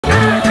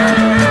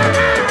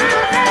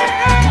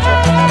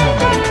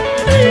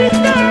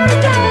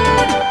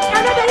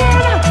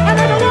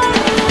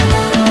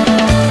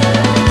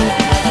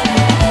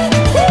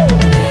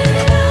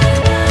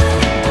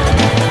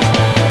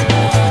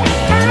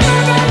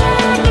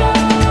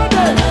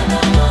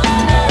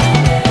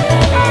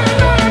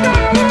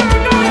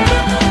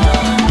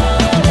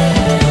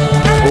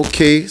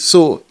Okay,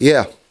 so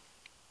yeah,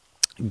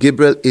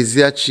 Gabriel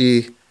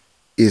Eziashi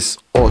is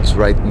hot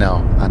right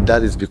now, and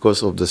that is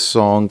because of the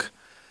song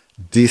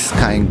This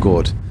Kind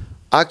God.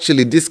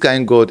 Actually, This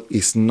Kind God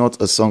is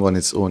not a song on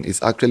its own.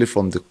 It's actually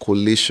from the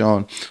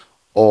collation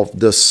of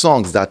the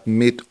songs that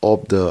made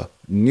up the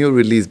new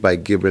release by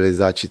Gabriel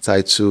Eziashi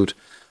titled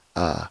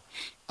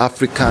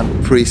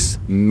African Praise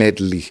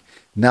Medley.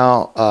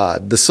 Now,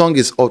 the song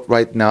is out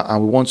right now,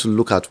 and we want to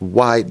look at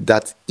why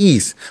that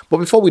is. But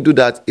before we do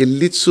that, a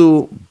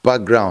little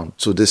background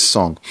to this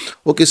song.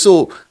 Okay,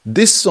 so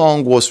this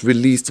song was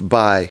released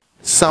by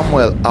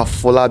Samuel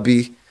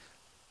Afolabi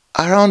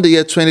around the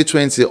year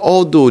 2020,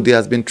 although there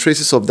has been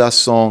traces of that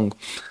song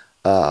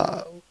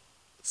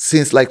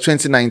since like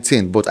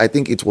 2019, but I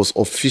think it was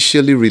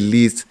officially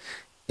released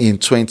in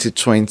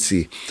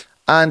 2020.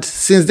 And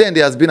since then,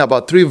 there has been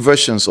about 3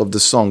 versions of the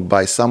song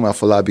by Samuel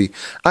Afolabi.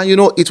 And you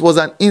know, it was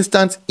an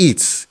instant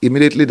hit.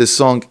 Immediately the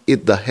song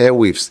hit the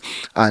airwaves.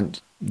 And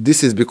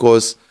this is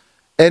because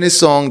any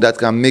song that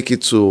can make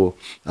it to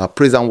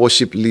praise and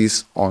worship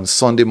list on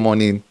Sunday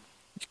morning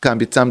can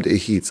be termed a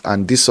hit,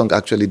 and this song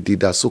actually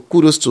did that. So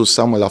kudos to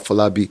Samuel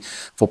Afolabi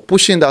for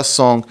pushing that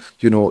song,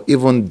 you know,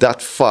 even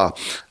that far.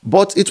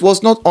 But it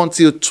was not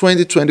until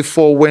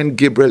 2024 when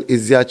Gabriel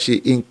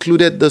Eziashi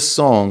included the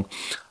song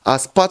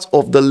as part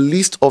of the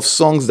list of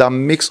songs that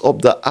makes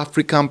up the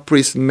African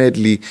Praise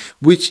Medley,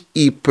 which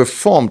he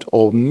performed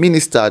or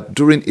ministered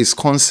during his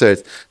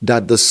concert,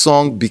 that the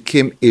song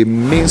became a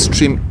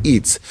mainstream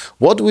hit.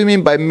 What do we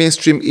mean by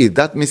mainstream hit?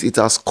 That means it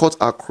has cut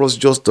across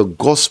just the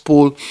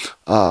gospel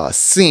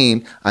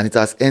scene, and it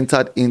has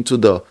entered into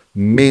the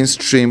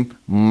mainstream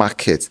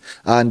market.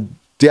 And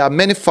there are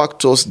many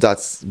factors that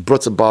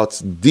brought about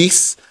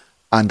this,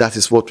 and that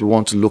is what we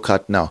want to look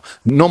at now.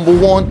 Number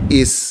 1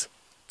 is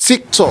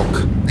TikTok.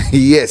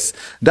 Yes,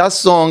 that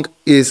song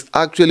is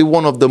actually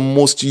one of the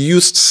most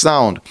used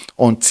sound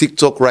on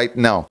TikTok right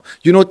now.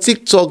 You know,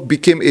 TikTok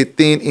became a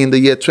thing in the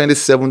year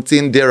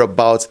 2017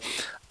 thereabouts,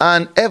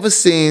 and ever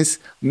since,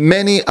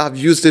 many have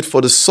used it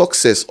for the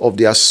success of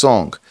their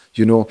song.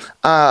 You know,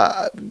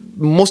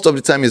 most of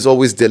the time is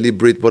always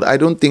deliberate, but I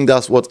don't think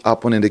that's what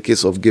happened in the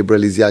case of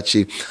Gabriel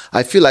Eziashi.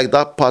 I feel like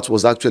that part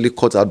was actually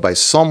cut out by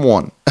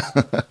someone.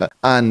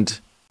 And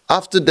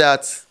after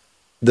that,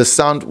 the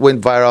sound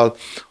went viral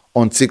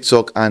on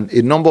TikTok, and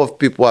a number of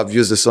people have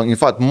used the song. In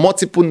fact,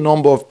 multiple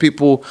number of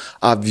people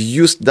have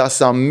used that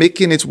sound,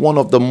 making it one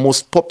of the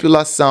most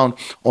popular sound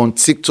on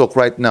TikTok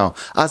right now.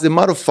 As a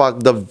matter of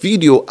fact, the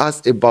video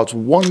has about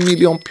 1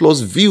 million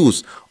plus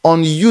views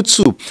on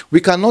YouTube.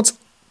 We cannot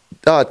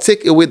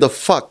take away the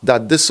fact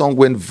that this song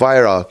went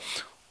viral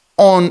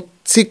on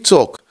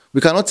TikTok. We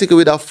cannot take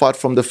away that fact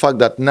from the fact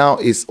that now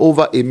it's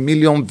over 1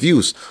 million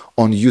views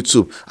on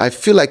YouTube. I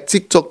feel like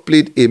TikTok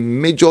played a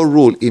major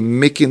role in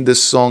making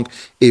this song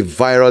a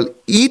viral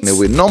hit.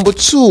 Anyway, number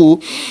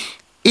 2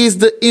 is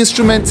the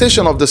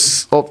instrumentation of the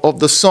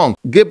song.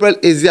 Gabriel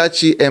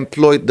Eziashi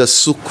employed the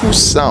suku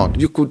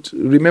sound. You could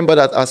remember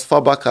that as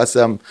far back as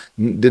the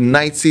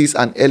 90s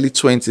and early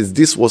 20s.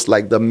 This was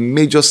like the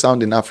major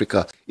sound in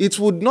Africa. It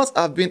would not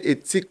have been a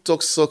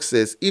TikTok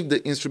success if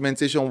the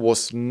instrumentation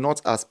was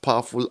not as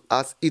powerful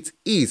as it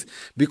is,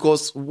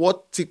 because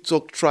what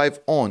TikTok thrive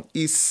on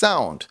is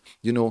sound,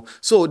 you know.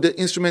 So the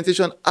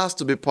instrumentation has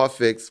to be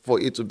perfect for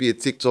it to be a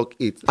TikTok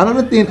hit.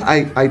 Another thing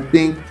I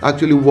think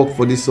actually worked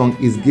for this song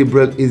is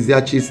Gabriel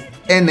Eziashi's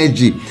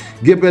energy.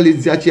 Gabriel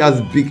Eziashi has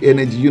big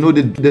energy. You know,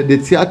 the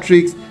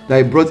theatrics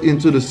that he brought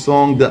into the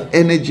song, the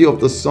energy of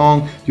the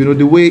song, you know,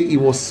 the way he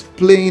was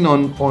playing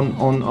on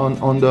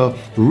the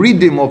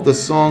rhythm of the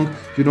song,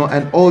 you know,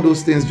 and all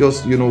those things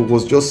just, you know,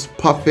 was just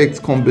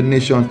perfect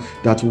combination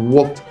that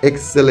worked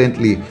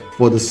excellently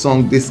for the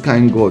song This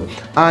Kind God.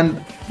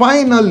 And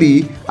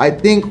finally, I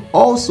think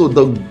also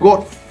the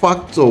God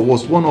factor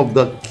was one of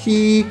the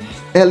key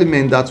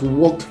elements that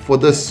worked for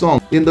the song.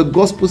 In the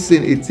gospel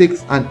scene, it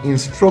takes an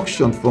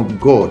instruction from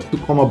God to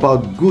come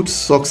about good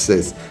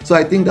success. So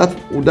I think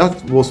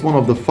that was one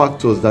of the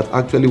factors that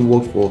actually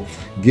worked for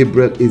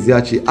Gabriel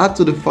Eziashi. Add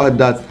to the fact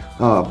that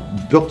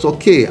Dr.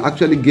 K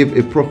actually gave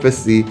a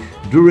prophecy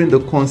during the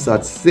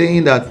concert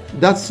saying that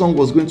that song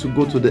was going to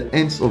go to the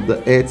ends of the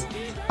earth,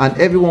 and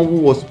everyone who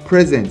was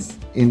present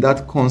in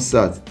that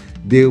concert,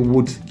 they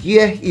would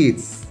hear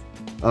it,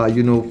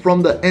 you know,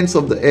 from the ends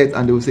of the earth,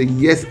 and they will say,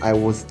 yes, I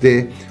was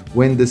there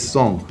when the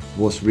song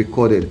was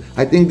recorded.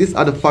 I think these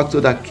are the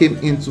factors that came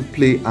into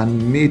play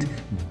and made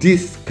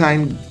This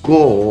Kind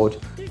God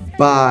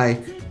by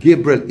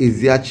Gabriel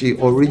Eziashi,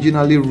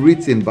 originally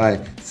written by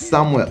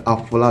Samuel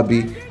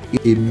Afolabi,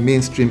 a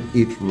mainstream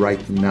hit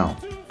right now.